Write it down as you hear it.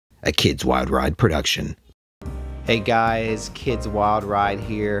a Kids Wild Ride production. Hey guys, Kids Wild Ride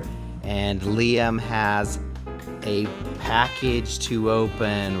here, and Liam has a package to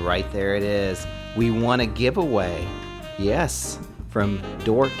open. Right there it is. We won a giveaway. Yes, from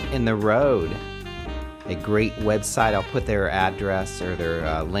Dork in the Road. A great website. I'll put their address or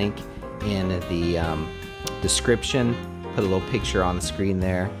their link in the description. Put a little picture on the screen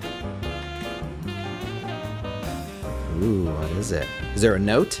there. Ooh, what is it? Is there a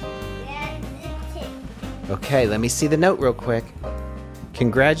note? Yeah, it's it. Okay, let me see the note real quick.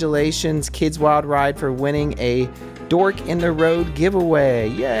 Congratulations, Kids Wild Ride, for winning a Dork in the Road giveaway.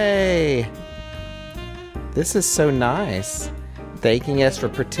 Yay! This is so nice. Thanking us for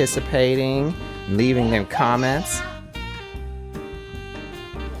participating, leaving them comments.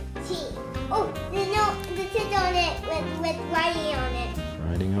 Oh, the tip on it with writing on it.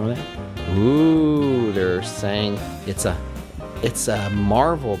 Writing on it? Ooh, they're saying it's a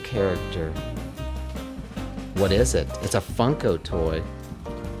Marvel character. What is it? It's a Funko toy.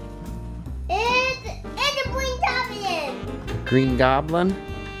 It's a Bling Goblin. Green Goblin?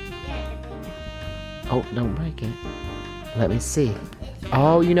 Yeah, the Bling Goblin. Oh, don't break it. Let me see.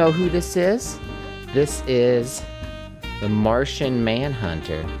 Oh, you know who this is? This is the Martian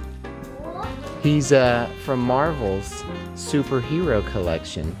Manhunter. What? He's from Marvel's superhero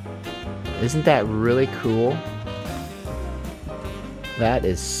collection. Isn't that really cool? That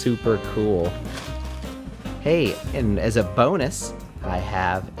is super cool. Hey, and as a bonus, I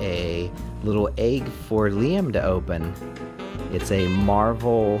have a little egg for Liam to open. It's a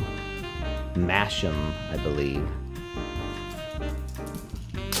Marvel Mashem, I believe.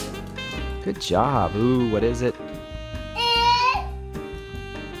 Good job. Ooh, what is it?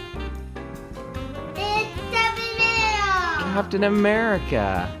 It's Captain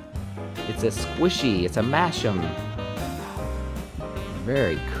America. It's a squishy. It's a Mashem.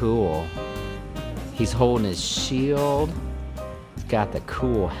 Very cool. He's holding his shield. He's got the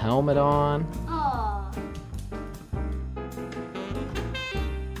cool helmet on. Oh.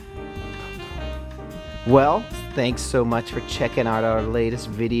 Well, thanks so much for checking out our latest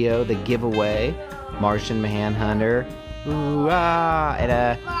video, the giveaway, Martian Manhunter, ooh, and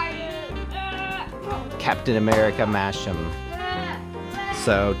a Captain America Mashem.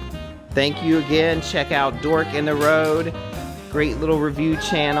 So, thank you again. Check out Dork in the Road. Great little review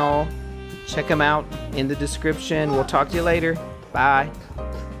channel. Check them out in the description. We'll talk to you later. Bye.